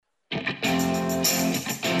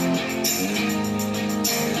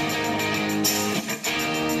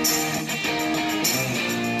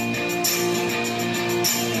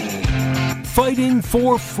fighting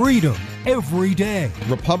for freedom every day.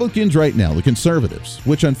 Republicans right now, the conservatives,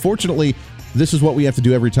 which unfortunately, this is what we have to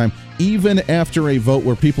do every time, even after a vote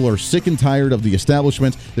where people are sick and tired of the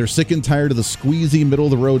establishment, they're sick and tired of the squeezy,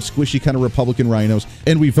 middle-of-the-road, squishy kind of Republican rhinos,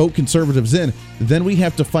 and we vote conservatives in, then we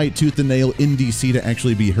have to fight tooth and nail in D.C. to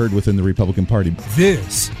actually be heard within the Republican Party.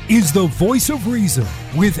 This is the Voice of Reason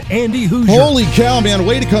with Andy Hoosier. Holy cow, man.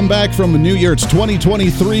 Way to come back from the new year. It's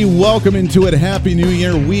 2023. Welcome into it. Happy New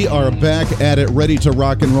Year. We are back at it, ready to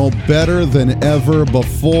rock and roll better than ever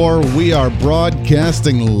before. We are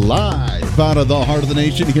broadcasting live out of the heart of the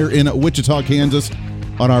nation here in Wichita, Kansas,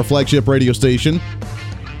 on our flagship radio station,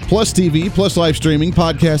 plus TV, plus live streaming,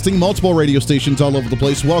 podcasting, multiple radio stations all over the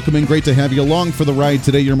place. Welcome in. Great to have you along for the ride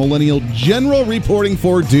today. Your Millennial General reporting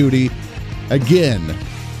for duty again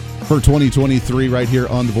for 2023 right here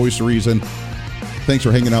on The Voice of Reason. Thanks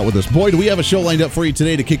for hanging out with us. Boy, do we have a show lined up for you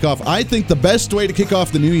today to kick off. I think the best way to kick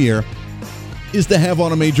off the new year is to have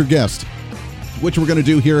on a major guest, which we're going to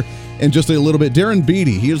do here in just a little bit. Darren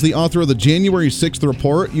Beattie, he is the author of the January 6th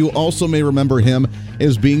report. You also may remember him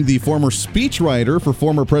as being the former speechwriter for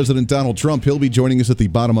former President Donald Trump. He'll be joining us at the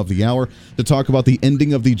bottom of the hour to talk about the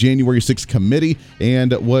ending of the January 6th committee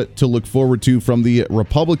and what to look forward to from the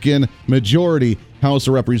Republican majority House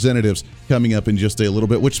of Representatives coming up in just a little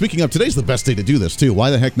bit, which, speaking of, today's the best day to do this, too. Why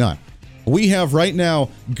the heck not? We have right now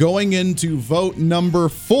going into vote number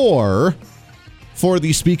 4 for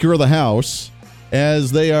the Speaker of the House.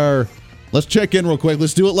 As they are, let's check in real quick.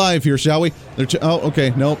 Let's do it live here, shall we?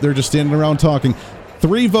 Okay. Nope, they're just standing around talking.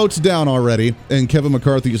 3 votes down already, and Kevin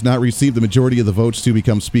McCarthy has not received the majority of the votes to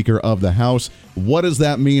become Speaker of the House. What does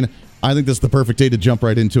that mean? I think this is the perfect day to jump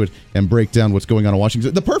right into it and break down what's going on in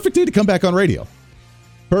Washington. The perfect day to come back on radio.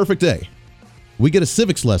 Perfect day. We get a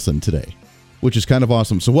civics lesson today, which is kind of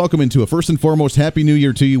awesome. So welcome into it. First and foremost, Happy New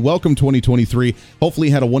Year to you. Welcome 2023. Hopefully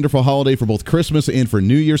you had a wonderful holiday for both Christmas and for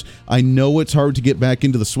New Year's. I know it's hard to get back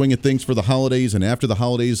into the swing of things for the holidays and after the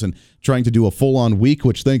holidays and trying to do a full-on week,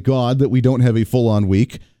 which thank God that we don't have a full-on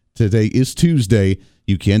week. Today is Tuesday.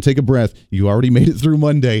 You can take a breath. You already made it through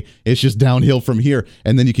Monday. It's just downhill from here.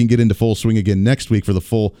 And then you can get into full swing again next week for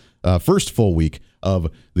the first full week of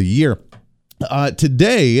the year.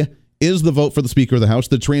 Today is the vote for the Speaker of the House,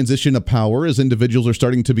 the transition of power as individuals are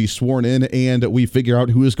starting to be sworn in and we figure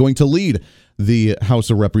out who is going to lead the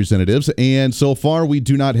House of Representatives. And so far, we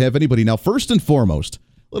do not have anybody. Now, first and foremost,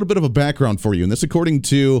 a little bit of a background for you. And this, according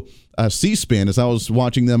to C-SPAN, as I was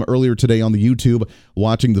watching them earlier today on the YouTube,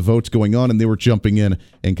 watching the votes going on, and they were jumping in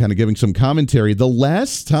and kind of giving some commentary. The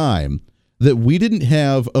last time that we didn't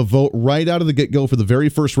have a vote right out of the get-go for the very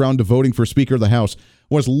first round of voting for Speaker of the House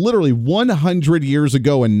was literally 100 years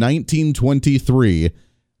ago in 1923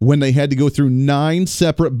 when they had to go through 9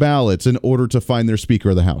 separate ballots in order to find their Speaker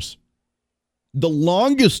of the House. The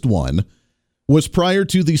longest one was prior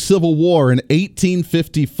to the Civil War in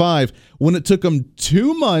 1855 when it took them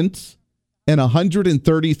 2 months and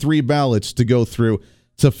 133 ballots to go through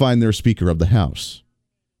to find their Speaker of the House.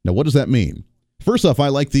 Now, what does that mean? First off, I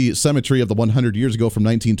like the symmetry of the 100 years ago from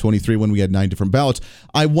 1923 when we had 9 different ballots.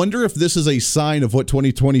 I wonder if this is a sign of what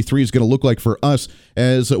 2023 is going to look like for us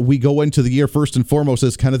as we go into the year, first and foremost,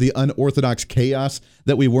 as kind of the unorthodox chaos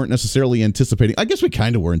that we weren't necessarily anticipating. I guess we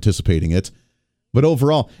kind of were anticipating it. But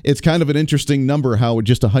overall, it's kind of an interesting number how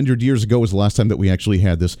just 100 years ago was the last time that we actually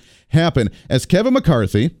had this happen. As Kevin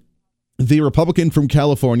McCarthy, the Republican from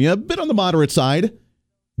California, a bit on the moderate side,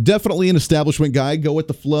 definitely an establishment guy. Go with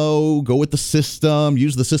the flow, go with the system,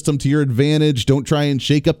 use the system to your advantage. Don't try and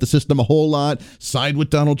shake up the system a whole lot. Side with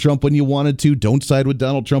Donald Trump when you wanted to. Don't side with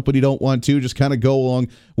Donald Trump when you don't want to. Just kind of go along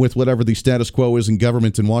with whatever the status quo is in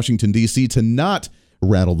government in Washington, D.C. to not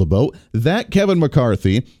rattle the boat. That Kevin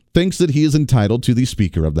McCarthy thinks that he is entitled to the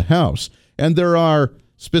Speaker of the House. And there are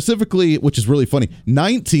specifically, which is really funny,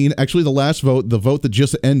 19, actually the last vote, the vote that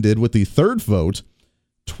just ended with the third vote,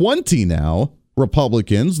 20 now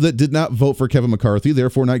Republicans that did not vote for Kevin McCarthy,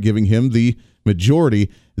 therefore not giving him the majority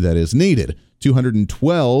that is needed.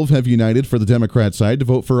 212 have united for the Democrat side to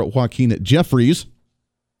vote for Joaquin Jeffries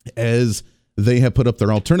as they have put up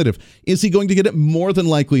their alternative. Is he going to get it? More than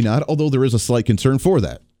likely not, although there is a slight concern for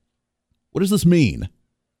that. What does this mean?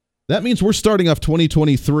 That means we're starting off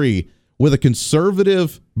 2023 with a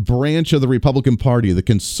conservative branch of the Republican Party, the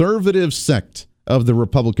conservative sect of the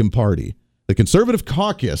Republican Party, the conservative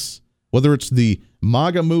caucus, whether it's the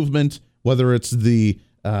MAGA movement, whether it's the,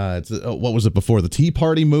 what was it before, the Tea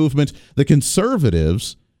Party movement, the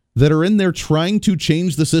conservatives that are in there trying to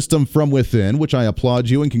change the system from within, which I applaud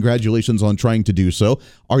you and congratulations on trying to do so.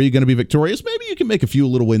 Are you going to be victorious? Maybe you can make a few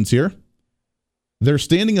little wins here. They're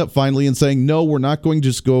standing up finally and saying, no, we're not going to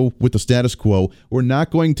just go with the status quo. We're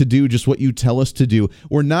not going to do just what you tell us to do.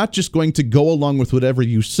 We're not just going to go along with whatever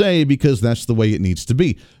you say because that's the way it needs to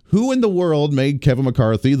be. Who in the world made Kevin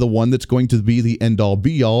McCarthy the one that's going to be the end-all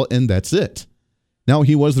be-all, and that's it? Now,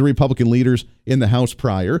 he was the Republican leaders in the House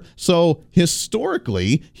prior, so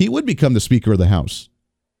historically, he would become the Speaker of the House.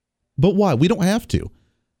 But why? We don't have to.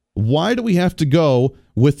 Why do we have to go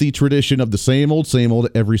with the tradition of the same old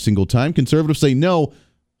every single time? Conservatives say, no,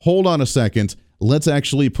 hold on a second. Let's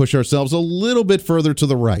actually push ourselves a little bit further to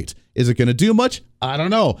the right. Is it going to do much? I don't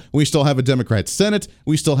know. We still have a Democrat Senate.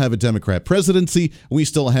 We still have a Democrat presidency. We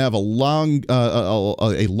still have a large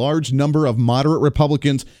number of moderate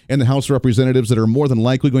Republicans in the House of Representatives that are more than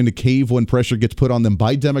likely going to cave when pressure gets put on them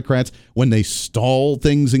by Democrats, when they stall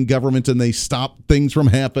things in government and they stop things from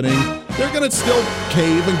happening. They're going to still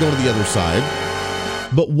cave and go to the other side.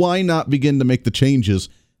 But why not begin to make the changes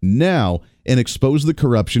now and expose the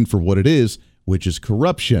corruption for what it is, which is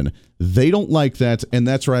corruption? They don't like that, and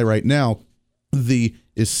that's why right now the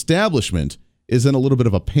establishment is in a little bit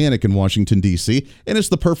of a panic in Washington, D.C., and it's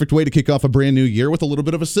the perfect way to kick off a brand new year with a little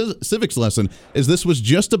bit of a civics lesson, as this was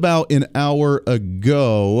just about an hour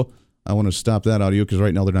ago. I want to stop that audio because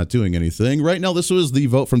right now they're not doing anything. Right now, this was the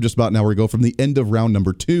vote from just about an hour ago from the end of round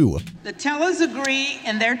number 2. The tellers agree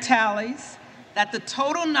in their tallies that the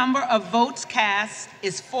total number of votes cast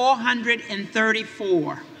is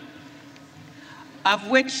 434. Of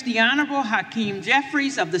which the Honorable Hakeem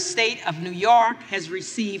Jeffries of the state of New York has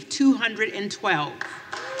received 212.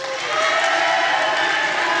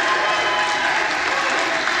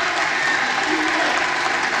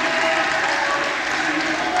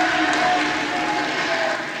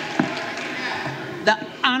 The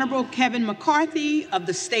Honorable Kevin McCarthy of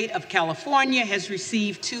the state of California has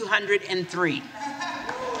received 203.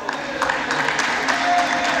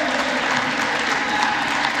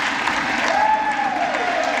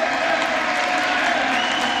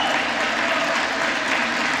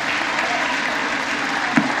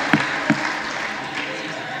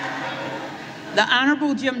 The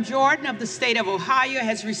Honorable Jim Jordan of the state of Ohio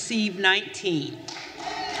has received 19.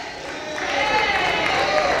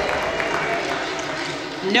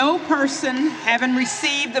 No person having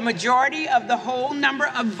received the majority of the whole number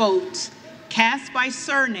of votes cast by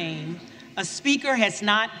surname, a speaker has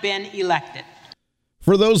not been elected.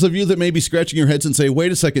 For those of you that may be scratching your heads and say,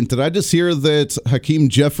 wait a second, did I just hear that Hakeem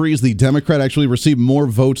Jeffries, the Democrat, actually received more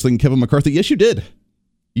votes than Kevin McCarthy? Yes, you did.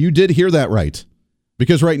 You did hear that right.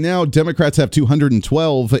 Because right now, Democrats have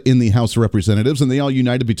 212 in the House of Representatives, and they all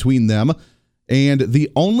united between them. And the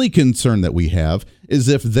only concern that we have is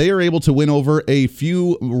if they are able to win over a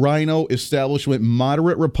few rhino establishment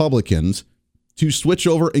moderate Republicans to switch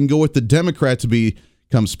over and go with the Democrat to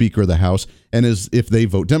become Speaker of the House, and as if they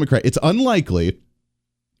vote Democrat. It's unlikely,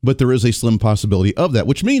 but there is a slim possibility of that,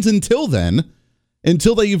 which means until then,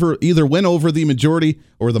 until they either win over the majority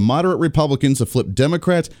or the moderate Republicans to flip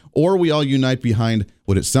Democrats, or we all unite behind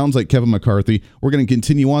what it sounds like Kevin McCarthy, we're going to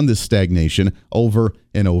continue on this stagnation over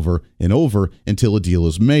and over and over until a deal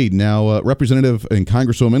is made. Now, Representative and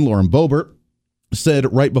Congresswoman Lauren Boebert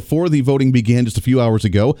said right before the voting began just a few hours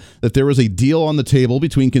ago that there was a deal on the table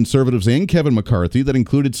between conservatives and Kevin McCarthy that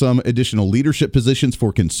included some additional leadership positions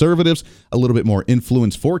for conservatives, a little bit more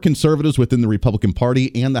influence for conservatives within the Republican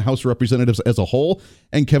Party and the House of Representatives as a whole,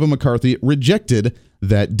 and Kevin McCarthy rejected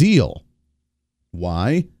that deal.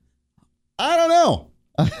 Why? I don't know.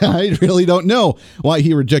 I really don't know why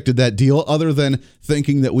he rejected that deal, other than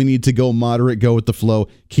thinking that we need to go moderate, go with the flow,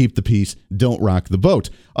 keep the peace, don't rock the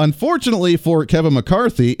boat. Unfortunately for Kevin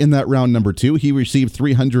McCarthy, in that round number 2, he received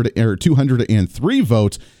 203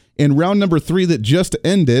 votes. In round number 3 that just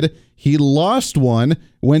ended, he lost one,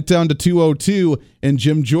 went down to 202, and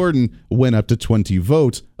Jim Jordan went up to 20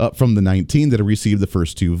 votes, up from the 19 that had received the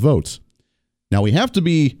first 2 votes. Now, we have to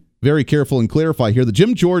be very careful and clarify here that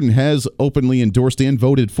Jim Jordan has openly endorsed and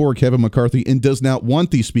voted for Kevin McCarthy and does not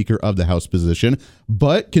want the Speaker of the House position,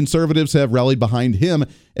 but conservatives have rallied behind him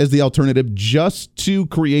as the alternative just to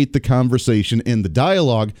create the conversation and the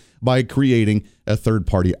dialogue by creating a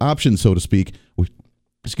third-party option, so to speak, with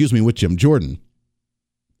Jim Jordan.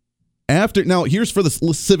 Now, here's for the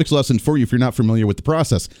civics lesson for you if you're not familiar with the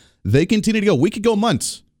process. They continue to go. We could go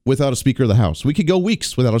months without a Speaker of the House. We could go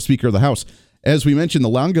weeks without a Speaker of the House. As we mentioned, the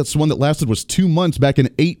longest one that lasted was 2 months back in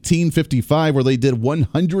 1855, where they did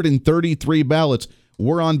 133 ballots.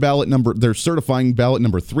 We're on they're certifying ballot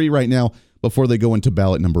number 3 right now before they go into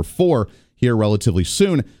ballot number 4 here relatively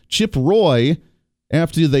soon. Chip Roy,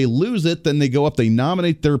 after they lose it, then they go up, they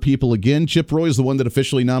nominate their people again. Chip Roy is the one that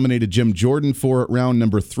officially nominated Jim Jordan for round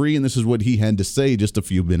number 3, and this is what he had to say just a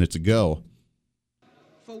few minutes ago.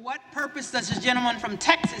 For what purpose does the gentleman from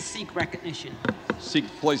Texas seek recognition? Seek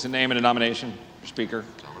to place a name in a nomination, Speaker.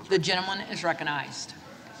 The gentleman is recognized.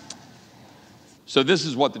 So this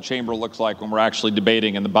is what the chamber looks like when we're actually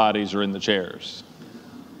debating and the bodies are in the chairs.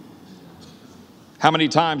 How many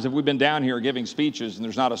times have we been down here giving speeches and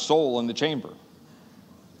there's not a soul in the chamber?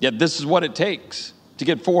 Yet this is what it takes to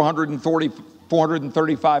get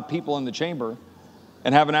 435 people in the chamber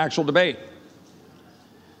and have an actual debate.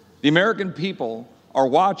 The American people are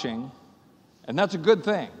watching, and that's a good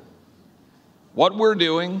thing. What we're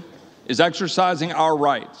doing is exercising our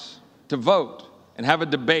rights to vote and have a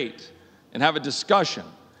debate and have a discussion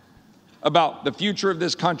about the future of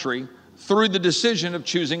this country through the decision of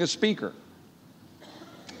choosing a speaker.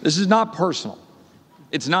 This is not personal.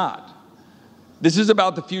 It's not. This is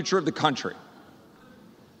about the future of the country.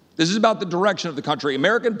 This is about the direction of the country.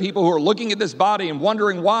 American people who are looking at this body and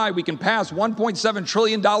wondering why we can pass $1.7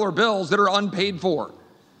 trillion bills that are unpaid for.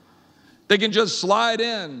 They can just slide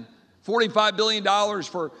in $45 billion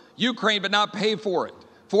for Ukraine but not pay for it.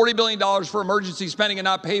 $40 billion for emergency spending and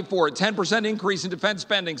not pay for it. 10% increase in defense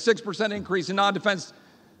spending, 6% increase in non-defense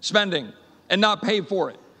spending and not pay for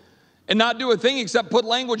it. And not do a thing except put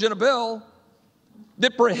language in a bill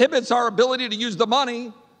that prohibits our ability to use the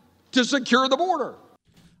money to secure the border.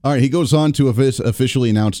 All right, he goes on to officially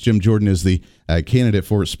announce Jim Jordan as the candidate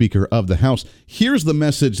for Speaker of the House. Here's the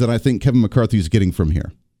message that I think Kevin McCarthy is getting from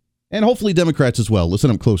here. And hopefully Democrats as well. Listen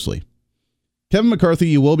up closely. Kevin McCarthy,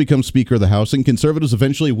 you will become Speaker of the House, and conservatives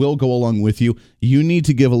eventually will go along with you. You need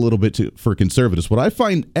to give a little bit for conservatives. What I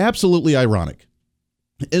find absolutely ironic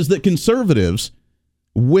is that conservatives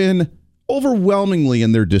win overwhelmingly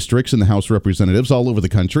in their districts in the House of Representatives all over the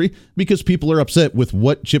country because people are upset with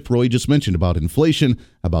what Chip Roy just mentioned about inflation,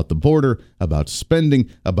 about the border, about spending,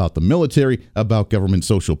 about the military, about government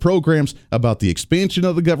social programs, about the expansion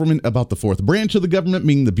of the government, about the fourth branch of the government,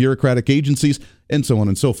 meaning the bureaucratic agencies, and so on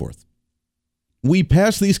and so forth. We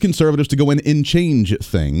pass these conservatives to go in and change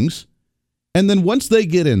things, and then once they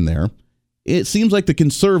get in there, it seems like the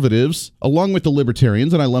conservatives, along with the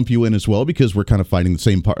libertarians, and I lump you in as well because we're kind of fighting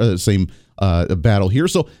the same battle here.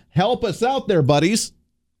 So help us out there, buddies,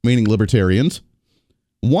 meaning libertarians.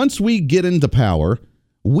 Once we get into power,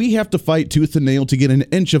 we have to fight tooth and nail to get an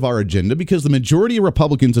inch of our agenda because the majority of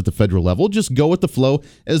Republicans at the federal level just go with the flow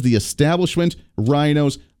as the establishment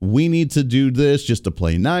rhinos. We need to do this just to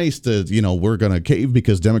play nice, we're going to cave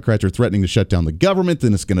because Democrats are threatening to shut down the government,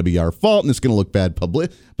 then it's going to be our fault, and it's going to look bad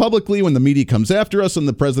publicly when the media comes after us, and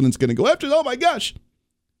the president's going to go after us. Oh my gosh.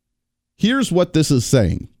 Here's what this is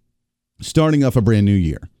saying, starting off a brand new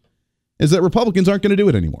year, is that Republicans aren't going to do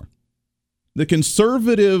it anymore. The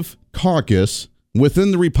conservative caucus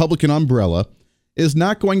within the Republican umbrella is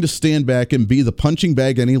not going to stand back and be the punching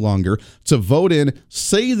bag any longer to vote in,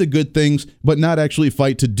 say the good things, but not actually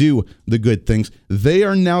fight to do the good things. They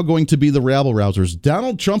are now going to be the rabble-rousers.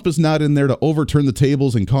 Donald Trump is not in there to overturn the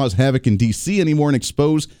tables and cause havoc in D.C. anymore and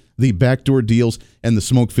expose the backdoor deals and the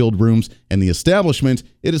smoke-filled rooms and the establishment.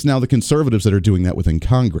 It is now the conservatives that are doing that within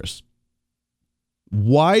Congress.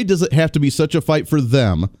 Why does it have to be such a fight for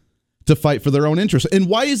them to fight for their own interests? And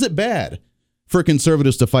why is it bad for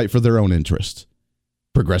conservatives to fight for their own interests?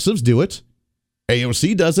 Progressives do it.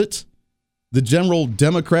 AOC does it. The general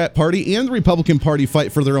Democrat Party and the Republican Party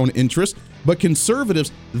fight for their own interests. But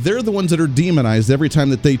conservatives, they're the ones that are demonized every time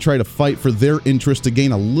that they try to fight for their interest to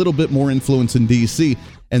gain a little bit more influence in D.C.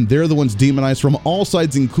 And they're the ones demonized from all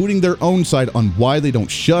sides, including their own side, on why they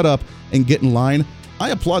don't shut up and get in line. I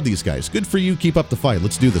applaud these guys. Good for you. Keep up the fight.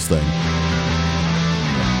 Let's do this thing.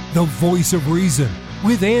 The Voice of Reason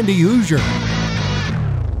with Andy Hoosier.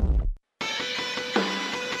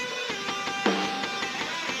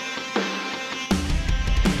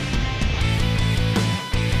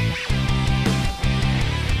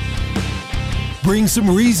 Bring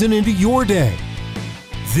some reason into your day.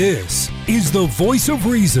 This is the Voice of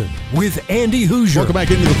Reason with Andy Hoosier. Welcome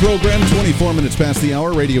back into the program. 24 minutes past the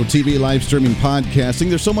hour. Radio, TV, live streaming, podcasting.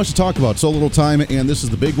 There's so much to talk about. So little time, and this is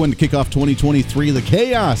the big one to kick off 2023. The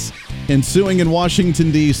chaos ensuing in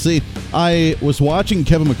Washington, D.C. I was watching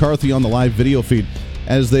Kevin McCarthy on the live video feed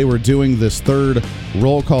as they were doing this third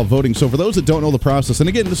roll call voting. So for those that don't know the process, and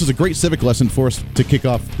again, this is a great civic lesson for us to kick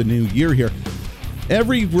off the new year here.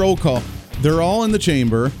 Every roll call, they're all in the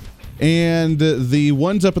chamber, and the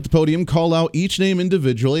ones up at the podium call out each name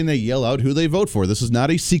individually, and they yell out who they vote for. This is not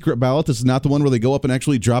a secret ballot. This is not the one where they go up and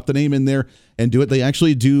actually drop the name in there and do it. They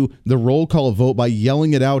actually do the roll call vote by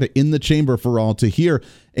yelling it out in the chamber for all to hear.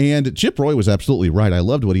 And Chip Roy was absolutely right. I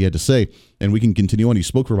loved what he had to say, and we can continue on. He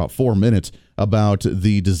spoke for about 4 minutes about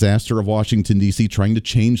the disaster of Washington, D.C., trying to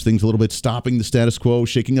change things a little bit, stopping the status quo,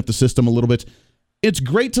 shaking up the system a little bit. It's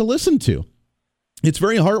great to listen to. It's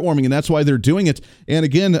very heartwarming, and that's why they're doing it. And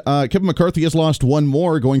again, Kevin McCarthy has lost one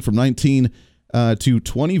more, going from 19 to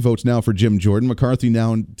 20 votes now for Jim Jordan. McCarthy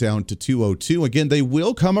now down to 202. Again, they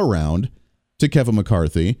will come around to Kevin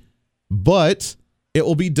McCarthy, but it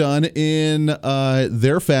will be done in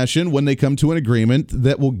their fashion when they come to an agreement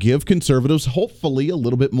that will give conservatives hopefully a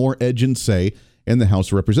little bit more edge and say in the House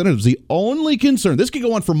of Representatives. The only concern, this could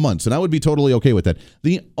go on for months, and I would be totally okay with that.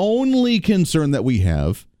 The only concern that we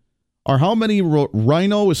have are how many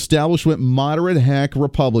rhino establishment moderate hack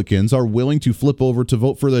Republicans are willing to flip over to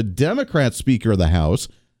vote for the Democrat Speaker of the House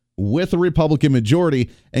with a Republican majority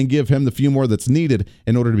and give him the few more that's needed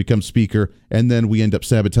in order to become Speaker, and then we end up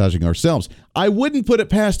sabotaging ourselves. I wouldn't put it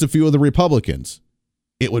past a few of the Republicans.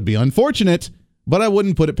 It would be unfortunate, but I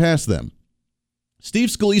wouldn't put it past them. Steve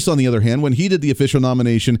Scalise, on the other hand, when he did the official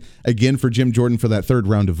nomination again for Jim Jordan for that third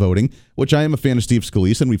round of voting, which I am a fan of Steve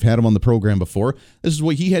Scalise, and we've had him on the program before, this is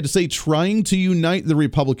what he had to say, trying to unite the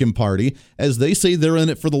Republican Party as they say they're in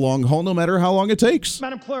it for the long haul, no matter how long it takes.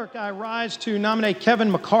 Madam Clerk, I rise to nominate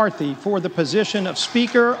Kevin McCarthy for the position of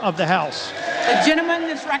Speaker of the House. The gentleman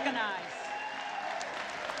is recognized.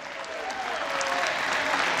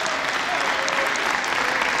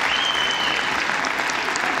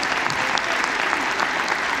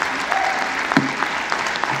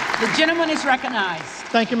 The gentleman is recognized.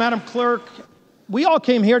 Thank you, Madam Clerk. We all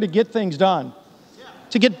came here to get things done,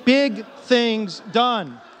 to get big things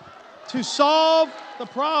done, to solve the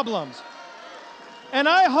problems. And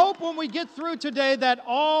I hope when we get through today that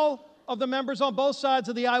all of the members on both sides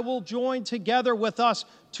of the aisle will join together with us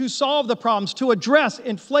to solve the problems, to address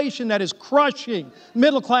inflation that is crushing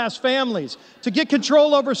middle-class families, to get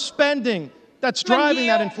control over spending that's driving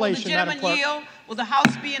that inflation, Madam Clerk. Will the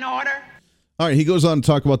House be in order? All right, he goes on to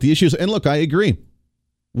talk about the issues. And look, I agree.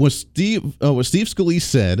 What Steve Scalise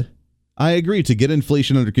said, I agree, to get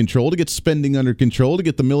inflation under control, to get spending under control, to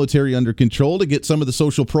get the military under control, to get some of the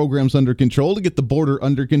social programs under control, to get the border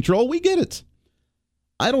under control. We get it.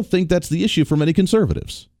 I don't think that's the issue for many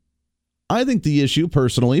conservatives. I think the issue,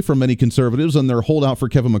 personally, for many conservatives and their holdout for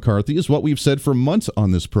Kevin McCarthy is what we've said for months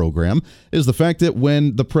on this program, is the fact that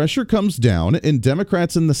when the pressure comes down and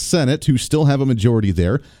Democrats in the Senate, who still have a majority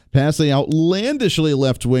there, pass an outlandishly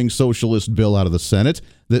left-wing socialist bill out of the Senate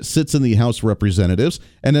that sits in the House of Representatives,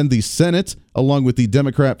 and then the Senate, along with the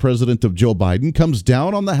Democrat president of Joe Biden, comes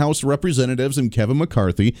down on the House of Representatives and Kevin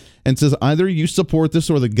McCarthy and says either you support this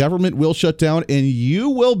or the government will shut down and you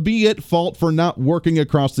will be at fault for not working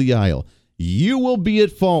across the aisle. You will be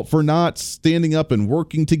at fault for not standing up and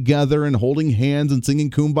working together and holding hands and singing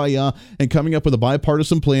Kumbaya and coming up with a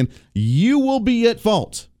bipartisan plan. You will be at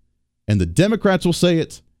fault. And the Democrats will say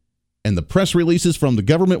it, and the press releases from the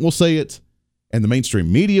government will say it, and the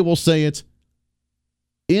mainstream media will say it.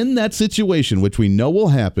 In that situation, which we know will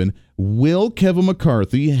happen, will Kevin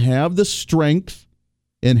McCarthy have the strength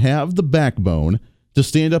and have the backbone to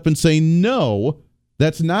stand up and say, no,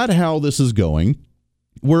 that's not how this is going.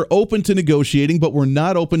 We're open to negotiating, but we're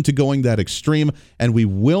not open to going that extreme, and we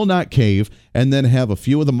will not cave, and then have a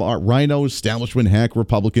few of the rhino establishment hack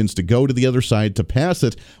Republicans to go to the other side to pass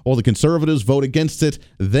it, while the conservatives vote against it.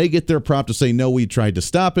 They get their prop to say, no, we tried to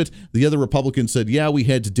stop it. The other Republicans said, yeah, we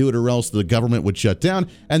had to do it or else the government would shut down,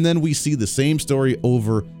 and then we see the same story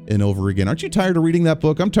over and over again. Aren't you tired of reading that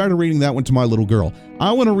book? I'm tired of reading that one to my little girl.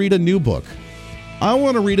 I want to read a new book. I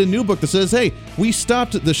want to read a new book that says, hey, we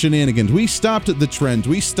stopped at the shenanigans. We stopped at the trends.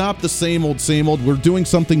 We stopped the same old, same old. We're doing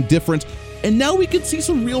something different. And now we can see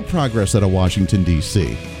some real progress out of Washington,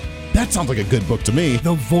 D.C. That sounds like a good book to me.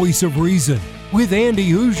 The Voice of Reason with Andy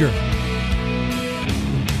Hoosier.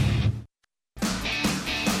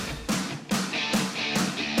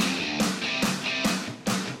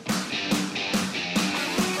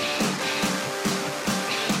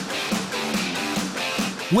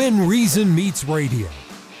 When Reason Meets Radio.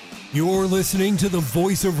 You're listening to The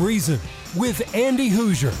Voice of Reason with Andy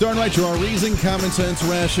Hoosier. Darn right you are. Reason, common sense,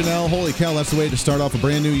 rationale. Holy cow, that's the way to start off a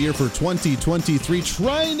brand new year for 2023.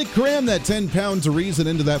 Trying to cram that 10 pounds of reason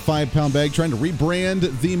into that 5-pound bag. Trying to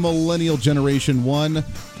rebrand the millennial generation. One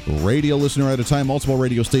radio listener at a time. Multiple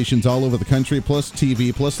radio stations all over the country. Plus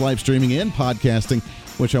TV, plus live streaming and podcasting,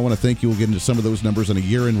 which I want to thank you. We'll get into some of those numbers in a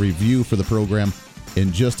year in review for the program in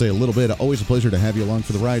just a little bit. Always a pleasure to have you along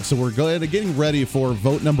for the ride. So we're getting ready for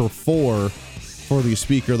vote number 4 for the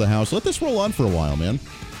Speaker of the House. Let this roll on for a while, man.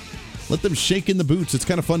 Let them shake in the boots. It's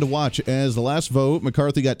kind of fun to watch. As the last vote,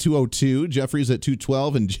 McCarthy got 202, Jeffries at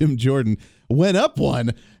 212, and Jim Jordan went up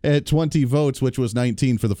one at 20 votes, which was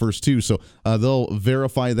 19 for the first two. So they'll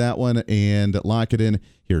verify that one and lock it in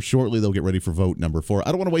here shortly. They'll get ready for vote number 4.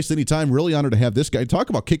 I don't want to waste any time. Really honored to have this guy talk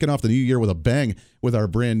about kicking off the new year with a bang with our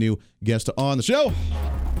brand new guest on the show.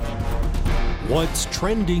 What's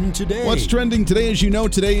trending today? What's trending today? As you know,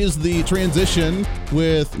 today is the transition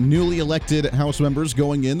with newly elected House members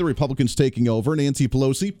going in, the Republicans taking over, Nancy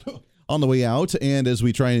Pelosi on the way out. And as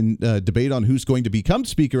we try and debate on who's going to become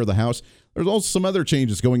Speaker of the House, there's also some other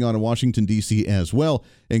changes going on in Washington, D.C. as well,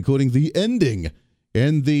 including the ending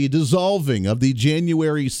and the dissolving of the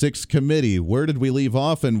January 6th committee. Where did we leave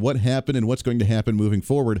off and what happened and what's going to happen moving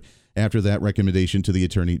forward after that recommendation to the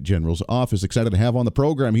Attorney General's office? Excited to have on the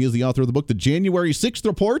program. He is the author of the book, The January 6th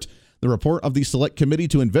Report, the report of the Select Committee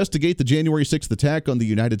to investigate the January 6th attack on the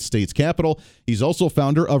United States Capitol. He's also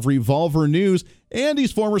founder of Revolver News, and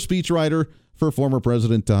he's former speechwriter for former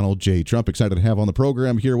President Donald J. Trump. Excited to have on the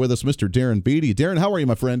program here with us, Mr. Darren Beattie. Darren, how are you,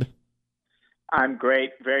 my friend? I'm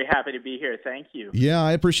great. Very happy to be here. Thank you. Yeah,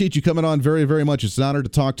 I appreciate you coming on very, very much. It's an honor to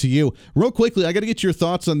talk to you. Real quickly, I got to get your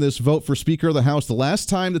thoughts on this vote for Speaker of the House. The last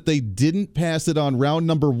time that they didn't pass it on round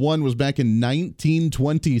number 1 was back in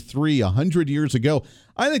 1923, 100 years ago.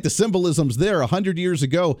 I think the symbolism's there 100 years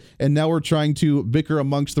ago, and now we're trying to bicker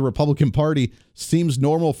amongst the Republican Party. Seems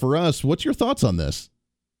normal for us. What's your thoughts on this?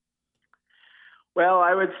 Well,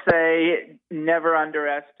 I would say never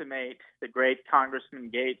underestimate the great Congressman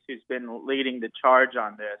Gates, who's been leading the charge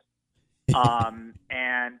on this.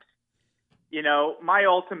 And, you know, my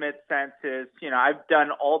ultimate sense is, you know, I've done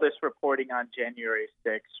all this reporting on January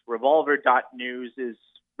 6th. Revolver.news is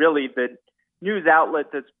really the news outlet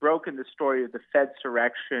that's broken the story of the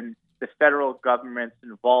Fedsurrection, the federal government's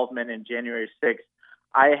involvement in January 6th.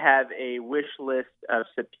 I have a wish list of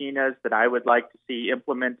subpoenas that I would like to see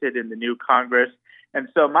implemented in the new Congress. And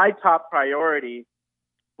so my top priority,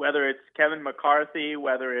 whether it's Kevin McCarthy,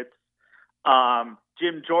 whether it's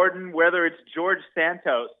Jim Jordan, whether it's George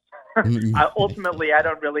Santos, ultimately I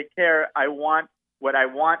don't really care. What I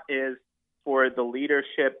want is for the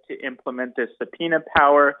leadership to implement this subpoena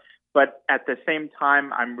power. But at the same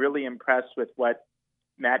time, I'm really impressed with what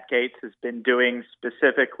Matt Gaetz has been doing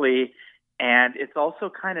specifically. And it's also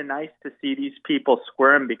kind of nice to see these people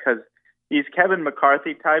squirm, because these Kevin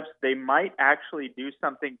McCarthy types, they might actually do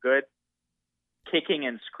something good kicking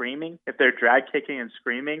and screaming, if they're drag kicking and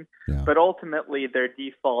screaming. Yeah. But ultimately, their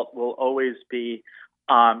default will always be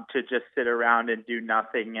to just sit around and do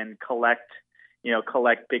nothing and collect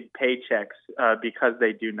big paychecks because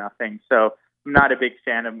they do nothing. So I'm not a big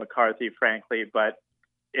fan of McCarthy, frankly, but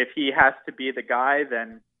if he has to be the guy,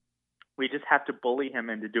 then we just have to bully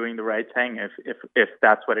him into doing the right thing if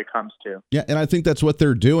that's what it comes to. Yeah, and I think that's what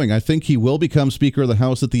they're doing. I think he will become Speaker of the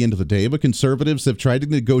House at the end of the day, but conservatives have tried to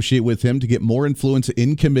negotiate with him to get more influence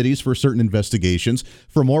in committees for certain investigations,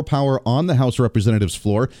 for more power on the House Representatives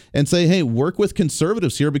floor, and say, hey, work with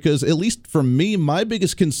conservatives here, because at least for me, my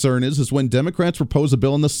biggest concern is when Democrats propose a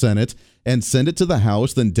bill in the Senate and send it to the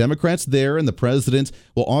House, then Democrats there and the president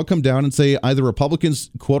will all come down and say either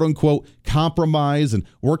Republicans, quote unquote, compromise and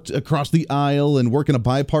work across the aisle and work in a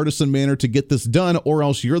bipartisan manner to get this done, or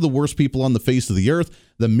else you're the worst people on the face of the earth.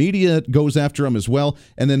 The media goes after them as well.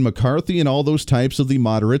 And then McCarthy and all those types of the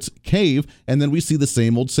moderates cave. And then we see the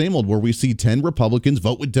same old, where we see 10 Republicans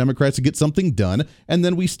vote with Democrats to get something done. And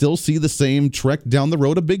then we still see the same trek down the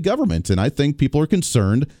road of big government. And I think people are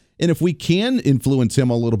concerned. And if we can influence him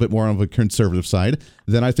a little bit more on the conservative side,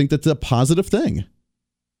 then I think that's a positive thing.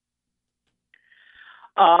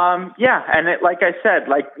 Yeah, and like I said,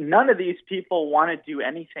 none of these people want to do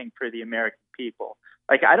anything for the American people.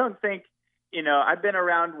 I don't think, I've been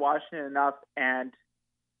around Washington enough, and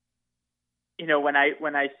when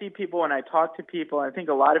I see people, when I talk to people, I think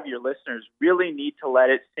a lot of your listeners really need to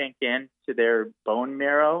let it sink in to their bone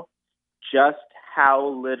marrow just how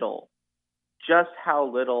little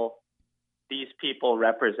these people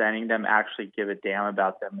representing them actually give a damn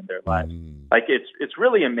about them in their lives. It's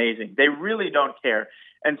really amazing. They really don't care.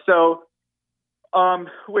 And so,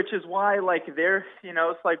 which is why, they're,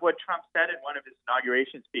 it's like what Trump said in one of his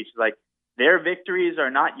inauguration speeches, their victories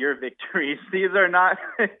are not your victories. These are not,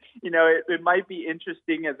 it might be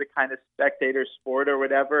interesting as a kind of spectator sport or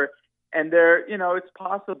whatever. And it's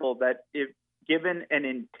possible that if given an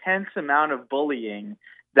intense amount of bullying,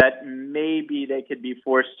 that maybe they could be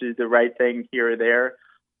forced to do the right thing here or there.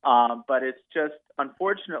 But it's just,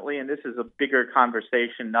 unfortunately, and this is a bigger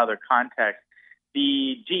conversation, another context,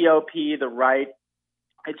 the GOP, the right,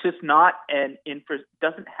 it's just not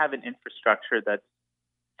doesn't have an infrastructure that's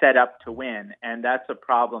set up to win. And that's a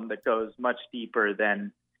problem that goes much deeper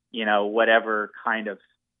than, whatever kind of,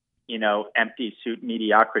 empty suit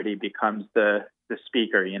mediocrity becomes the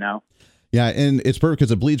speaker, Yeah, and it's perfect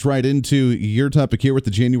because it bleeds right into your topic here with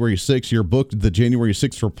the January 6th, your book, the January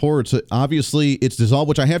 6th Reports. Obviously, it's dissolved,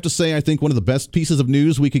 which I have to say, I think one of the best pieces of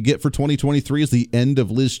news we could get for 2023 is the end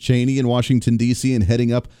of Liz Cheney in Washington, D.C. and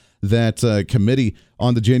heading up that committee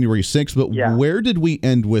on the January 6th. But where did we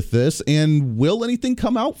end with this, and will anything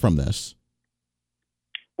come out from this?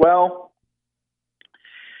 Well,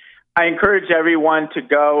 I encourage everyone to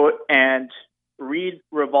go and read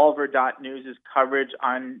Revolver.News' coverage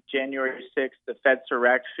on January 6th, the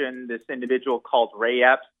Fedsurrection, this individual called Ray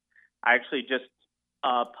Epps. I actually just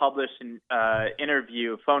published an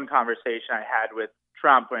interview, phone conversation I had with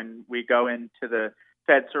Trump when we go into the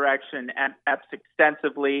Fedsurrection and Epps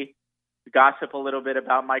extensively, gossip a little bit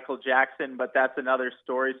about Michael Jackson, but that's another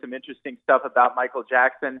story, some interesting stuff about Michael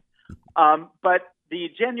Jackson. But the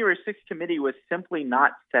January 6th committee was simply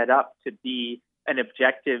not set up to be an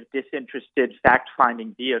objective, disinterested,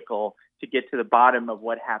 fact-finding vehicle to get to the bottom of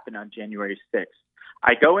what happened on January 6th.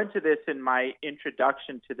 I go into this in my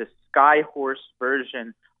introduction to the Skyhorse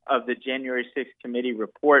version of the January 6th committee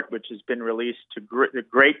report, which has been released to the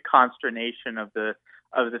great consternation of the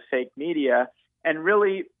fake media. And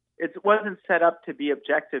really, it wasn't set up to be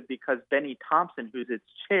objective because Benny Thompson, who's its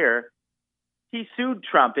chair, he sued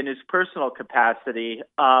Trump in his personal capacity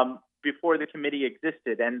before the committee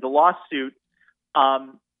existed. And the lawsuit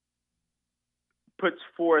puts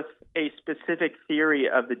forth a specific theory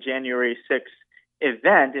of the January 6th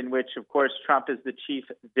event in which, of course, Trump is the chief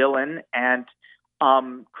villain and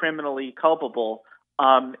criminally culpable.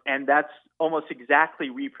 And that's almost exactly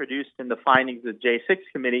reproduced in the findings of the J6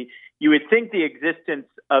 committee. You would think the existence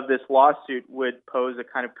of this lawsuit would pose a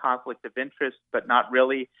kind of conflict of interest, but not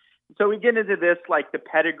really. So we get into this like the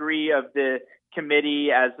pedigree of the committee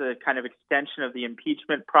as a kind of extension of the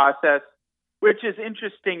impeachment process, which is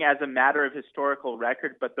interesting as a matter of historical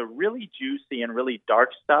record. But the really juicy and really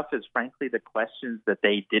dark stuff is, frankly, the questions that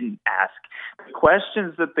they didn't ask. The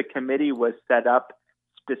questions that the committee was set up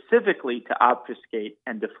specifically to obfuscate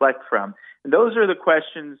and deflect from. And those are the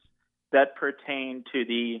questions that pertain to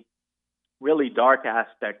the really dark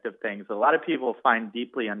aspect of things. A lot of people find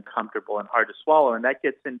deeply uncomfortable and hard to swallow. And that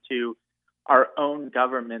gets into our own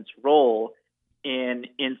government's role in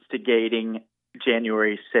instigating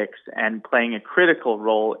January 6th and playing a critical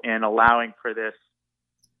role in allowing for this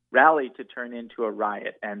rally to turn into a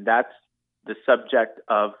riot. And that's the subject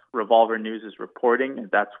of Revolver News' reporting. And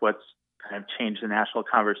that's what's kind of changed the national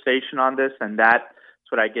conversation on this. And that's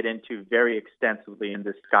what I get into very extensively in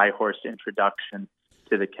this Skyhorse introduction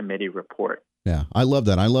to the committee report. Yeah, I love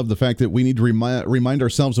that. I love the fact that we need to remind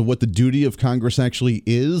ourselves of what the duty of Congress actually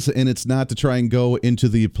is, and it's not to try and go into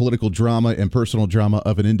the political drama and personal drama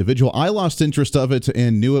of an individual. I lost interest of it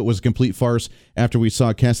and knew it was a complete farce after we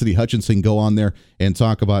saw Cassidy Hutchinson go on there and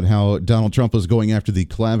talk about how Donald Trump was going after the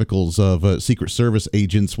clavicles of Secret Service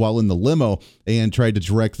agents while in the limo and tried to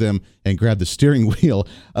direct them and grab the steering wheel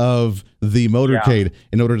of the motorcade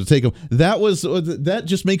in order to take them. That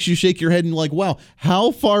just makes you shake your head and like, wow,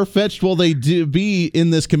 how far-fetched will they be in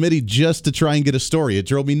this committee just to try and get a story? It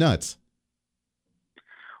drove me nuts.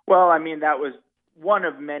 Well, I mean, that was one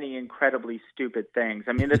of many incredibly stupid things.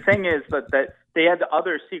 I mean, the thing is that they had the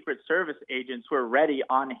other Secret Service agents who were ready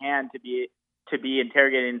on hand to be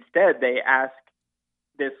interrogated. Instead, they asked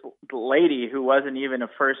this lady who wasn't even a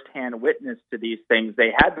first-hand witness to these things.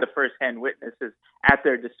 They had the first-hand witnesses at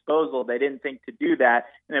their disposal. They didn't think to do that.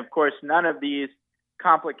 And of course, none of these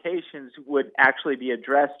complications would actually be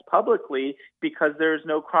addressed publicly because there's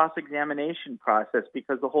no cross-examination process,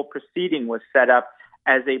 because the whole proceeding was set up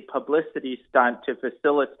as a publicity stunt to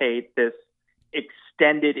facilitate this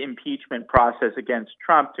extended impeachment process against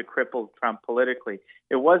Trump to cripple Trump politically.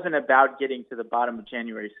 It wasn't about getting to the bottom of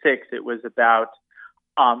January 6th. It was about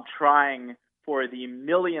trying for the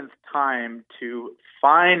millionth time to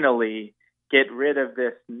finally get rid of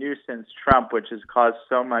this nuisance Trump, which has caused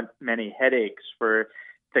so many headaches for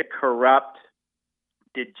the corrupt,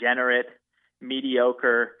 degenerate,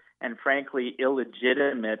 mediocre, and frankly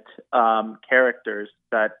illegitimate characters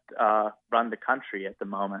that run the country at the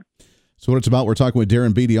moment. So what it's about, we're talking with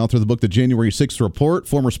Darren Beattie, author of the book, The January 6th Report,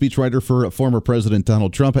 former speechwriter for former President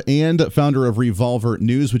Donald Trump, and founder of Revolver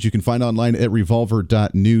News, which you can find online at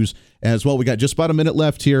revolver.news as well. We got just about a minute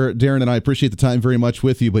left here, Darren, and I appreciate the time very much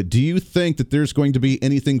with you, but do you think that there's going to be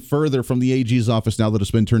anything further from the AG's office now that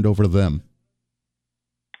it's been turned over to them?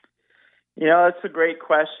 You know, that's a great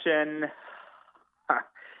question.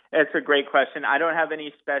 It's a great question. I don't have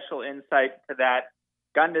any special insight to that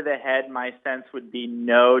gun to the head, my sense would be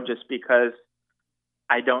no, just because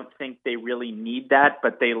I don't think they really need that,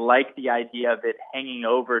 but they like the idea of it hanging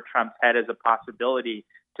over Trump's head as a possibility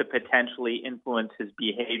to potentially influence his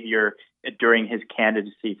behavior during his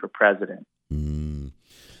candidacy for president.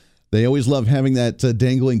 They always love having that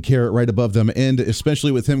dangling carrot right above them, and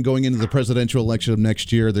especially with him going into the presidential election of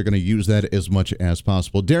next year, they're going to use that as much as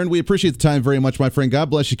possible. Darren, we appreciate the time very much, my friend. God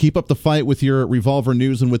bless you. Keep up the fight with your Revolver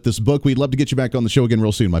News and with this book. We'd love to get you back on the show again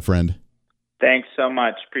real soon, my friend. Thanks so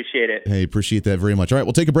much. Appreciate it. Hey, appreciate that very much. All right,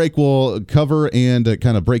 we'll take a break. We'll cover and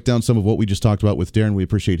kind of break down some of what we just talked about with Darren. We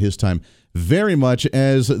appreciate his time very much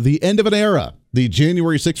as the end of an era. The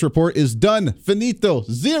January 6th report is done. Finito.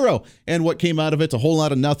 Zero. And what came out of it? A whole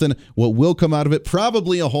lot of nothing. What will come out of it?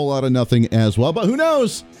 Probably a whole lot of nothing as well. But who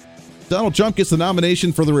knows? Donald Trump gets the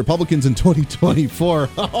nomination for the Republicans in 2024.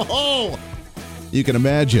 You can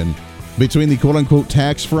imagine, between the quote-unquote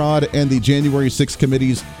tax fraud and the January 6th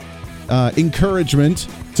committee's encouragement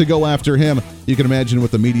to go after him, you can imagine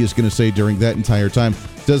what the media is going to say during that entire time.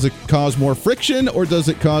 Does it cause more friction, or does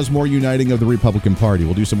it cause more uniting of the Republican Party?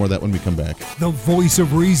 We'll do some more of that when we come back. The Voice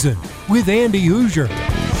of Reason with Andy Hoosier.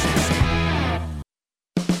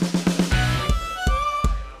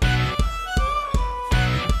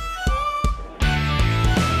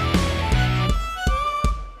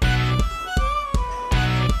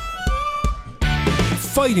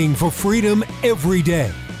 Fighting for freedom every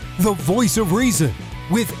day. The Voice of Reason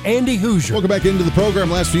with Andy Hoosier. Welcome back into the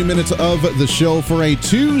program. Last few minutes of the show for a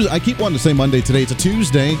Tuesday. I keep wanting to say Monday today. It's a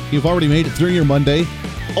Tuesday. You've already made it through your Monday.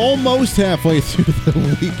 Almost halfway through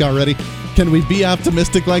the week already. Can we be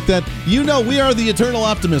optimistic like that? You know, we are the eternal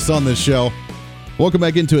optimists on this show. Welcome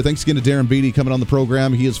back into it. Thanks again to Darren Beattie coming on the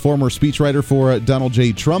program. He is former speechwriter for Donald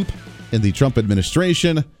J. Trump in the Trump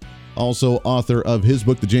administration. Also author of his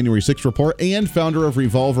book, The January 6th Report, and founder of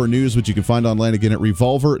Revolver News, which you can find online again at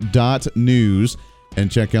revolver.news. And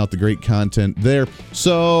check out the great content there.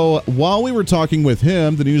 So while we were talking with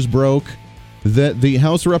him, the news broke that the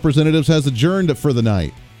House of Representatives has adjourned for the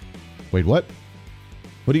night. Wait, what?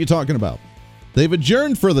 What are you talking about? They've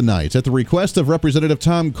adjourned for the night at the request of Representative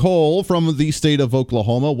Tom Cole from the state of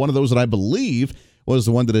Oklahoma, one of those that I believe was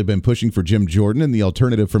the one that had been pushing for Jim Jordan and the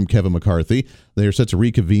alternative from Kevin McCarthy. They are set to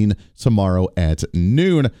reconvene tomorrow at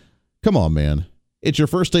noon. Come on, man. It's your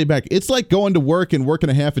first day back. It's like going to work and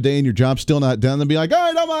working a half a day and your job's still not done. Then be like, all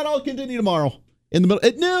right, I'm on. I'll continue tomorrow in the middle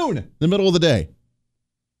at noon, in the middle of the day.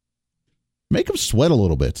 Make them sweat a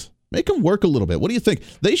little bit. Make them work a little bit. What do you think?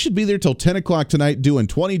 They should be there till 10 o'clock tonight doing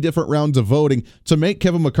 20 different rounds of voting to make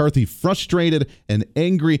Kevin McCarthy frustrated and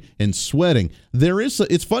angry and sweating.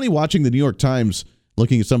 It's funny watching the New York Times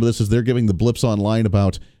looking at some of this as they're giving the blips online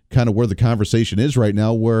about kind of where the conversation is right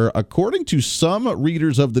now, where according to some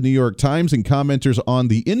readers of the New York Times and commenters on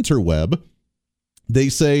the interweb, they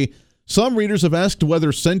say some readers have asked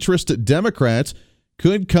whether centrist Democrats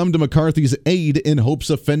could come to McCarthy's aid in hopes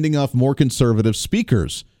of fending off more conservative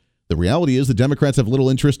speakers. The reality is the Democrats have little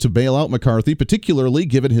interest to bail out McCarthy, particularly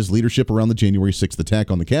given his leadership around the January 6th attack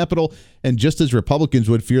on the Capitol, and just as Republicans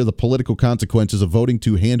would fear the political consequences of voting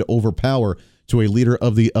to hand over power to a leader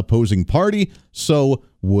of the opposing party, so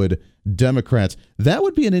would Democrats. That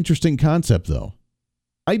would be an interesting concept, though.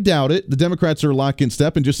 I doubt it. The Democrats are lock in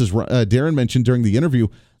step, and just as Darren mentioned during the interview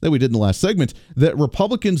that we did in the last segment, that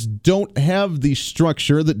Republicans don't have the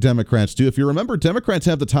structure that Democrats do. If you remember, Democrats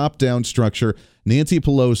have the top-down structure, Nancy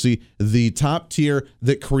Pelosi, the top tier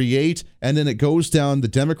that create, and then it goes down. The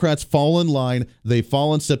Democrats fall in line. They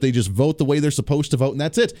fall in step. They just vote the way they're supposed to vote, and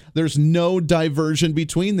that's it. There's no diversion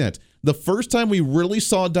between that. The first time we really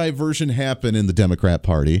saw diversion happen in the Democrat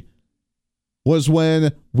Party was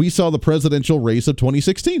when we saw the presidential race of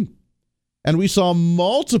 2016. And we saw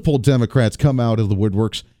multiple Democrats come out of the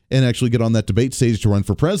woodworks and actually get on that debate stage to run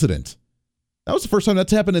for president. That was the first time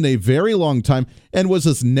that's happened in a very long time and was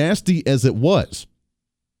as nasty as it was.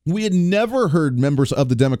 We had never heard members of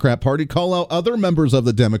the Democrat Party call out other members of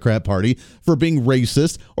the Democrat Party for being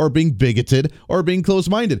racist or being bigoted or being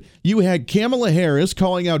closed-minded. You had Kamala Harris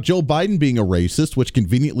calling out Joe Biden being a racist, which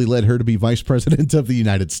conveniently led her to be vice president of the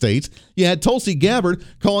United States. You had Tulsi Gabbard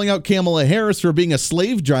calling out Kamala Harris for being a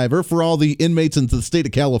slave driver for all the inmates in the state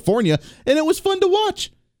of California, and it was fun to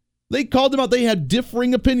watch. They called them out. They had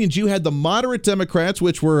differing opinions. You had the moderate Democrats,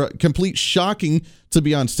 which were complete shocking to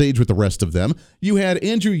be on stage with the rest of them. You had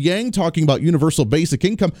Andrew Yang talking about universal basic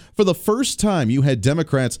income. For the first time, you had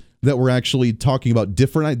Democrats that were actually talking about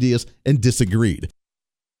different ideas and disagreed.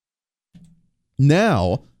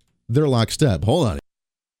 Now, they're lockstep. Hold on.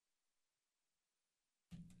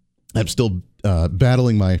 I'm still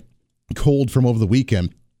battling my cold from over the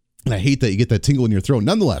weekend, and I hate that you get that tingle in your throat.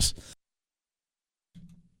 Nonetheless,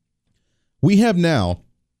 We have now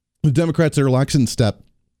the Democrats are locked in step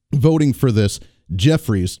voting for this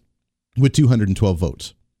Jeffries with 212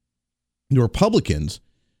 votes. The Republicans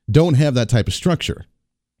don't have that type of structure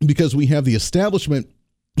because we have the establishment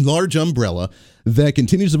large umbrella that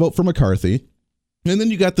continues to vote for McCarthy. And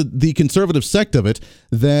then you got the conservative sect of it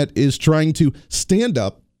that is trying to stand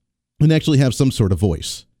up and actually have some sort of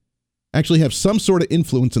voice, actually have some sort of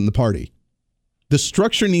influence in the party. The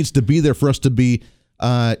structure needs to be there for us to be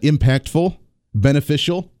impactful,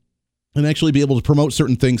 beneficial, and actually be able to promote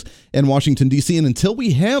certain things in Washington, D.C. And until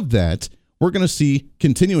we have that, we're going to see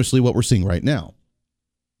continuously what we're seeing right now,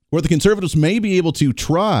 where the conservatives may be able to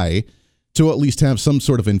try to at least have some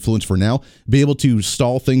sort of influence for now, be able to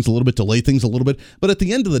stall things a little bit, delay things a little bit. But at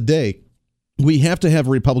the end of the day, we have to have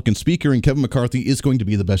a Republican speaker, and Kevin McCarthy is going to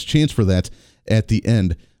be the best chance for that at the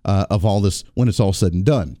end of all this when it's all said and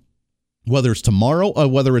done. Whether it's tomorrow or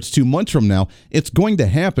whether it's 2 months from now, it's going to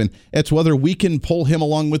happen. It's whether we can pull him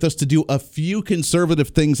along with us to do a few conservative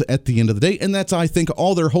things at the end of the day, and that's, I think,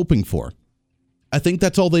 all they're hoping for. I think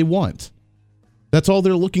that's all they want. That's all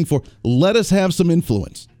they're looking for. Let us have some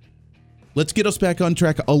influence. Let's get us back on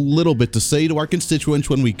track a little bit to say to our constituents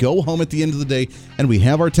when we go home at the end of the day and we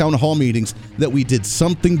have our town hall meetings that we did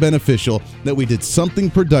something beneficial, that we did something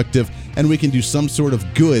productive, and we can do some sort of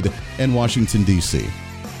good in Washington, D.C.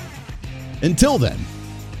 Until then,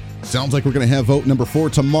 sounds like we're going to have vote number 4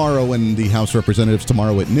 tomorrow in the House of Representatives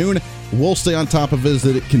tomorrow at noon. We'll stay on top of it as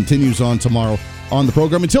it continues on tomorrow on the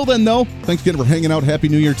program. Until then, though, thanks again for hanging out. Happy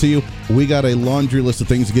New Year to you. We got a laundry list of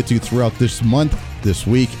things to get to throughout this month, this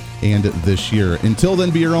week, and this year. Until then,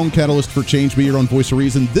 be your own catalyst for change. Be your own voice of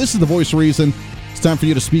reason. This is the voice of reason. It's time for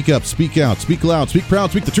you to speak up, speak out, speak loud, speak proud,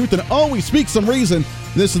 speak the truth, and always speak some reason.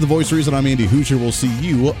 This is the voice of reason. I'm Andy Hoosier. We'll see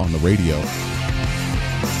you on the radio.